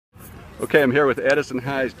Okay, I'm here with Edison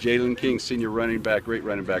High's Jaylan King, senior running back, great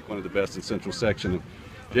running back, one of the best in Central Section.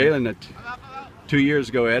 Jaylan, 2 years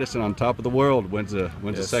ago, Edison on top of the world wins a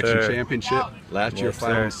section championship. Last year,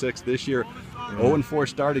 5-6. This year, 0-4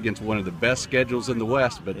 start against one of the best schedules in the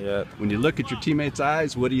West. But when you look at your teammates'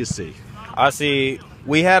 eyes, what do you see? I see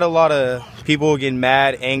we had a lot of people getting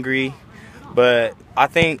mad, angry, but I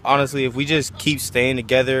think honestly, if we just keep staying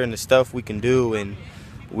together and the stuff we can do, and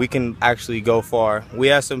we can actually go far. We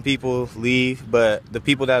had some people leave, but the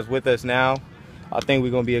people that's with us now, I think we're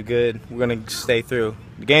gonna stay through.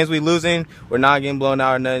 The games we losing, we're not getting blown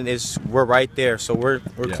out or nothing. We're right there, so we're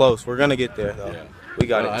close. We're gonna get there though. We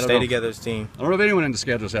got it. Stay together as a team. I don't know if anyone in the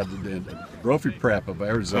schedules had the Brophy Prep of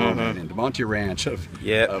Arizona and DeMonte Ranch of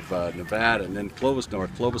Nevada, and then Clovis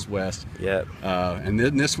North, Clovis West. And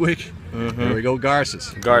then this week, there we go,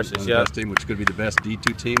 Garces. Garces, best team, which could be the best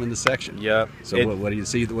D2 team in the section. So what do you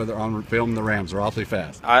see whether on film? The Rams are awfully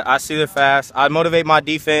fast. I see they're fast. I motivate my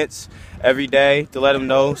defense every day to let them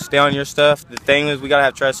know, stay on your stuff. The thing is, we gotta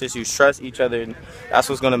have trust issues, trust each other, and that's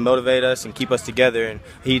what's gonna motivate us and keep us together. And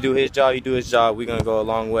he do his job, you do his job. We're gonna go a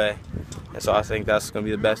long way. And so I think that's gonna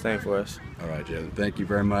be the best thing for us. All right, Jaylan. Thank you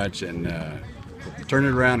very much, and turn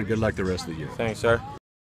it around, and good luck the rest of the year. Thanks, sir.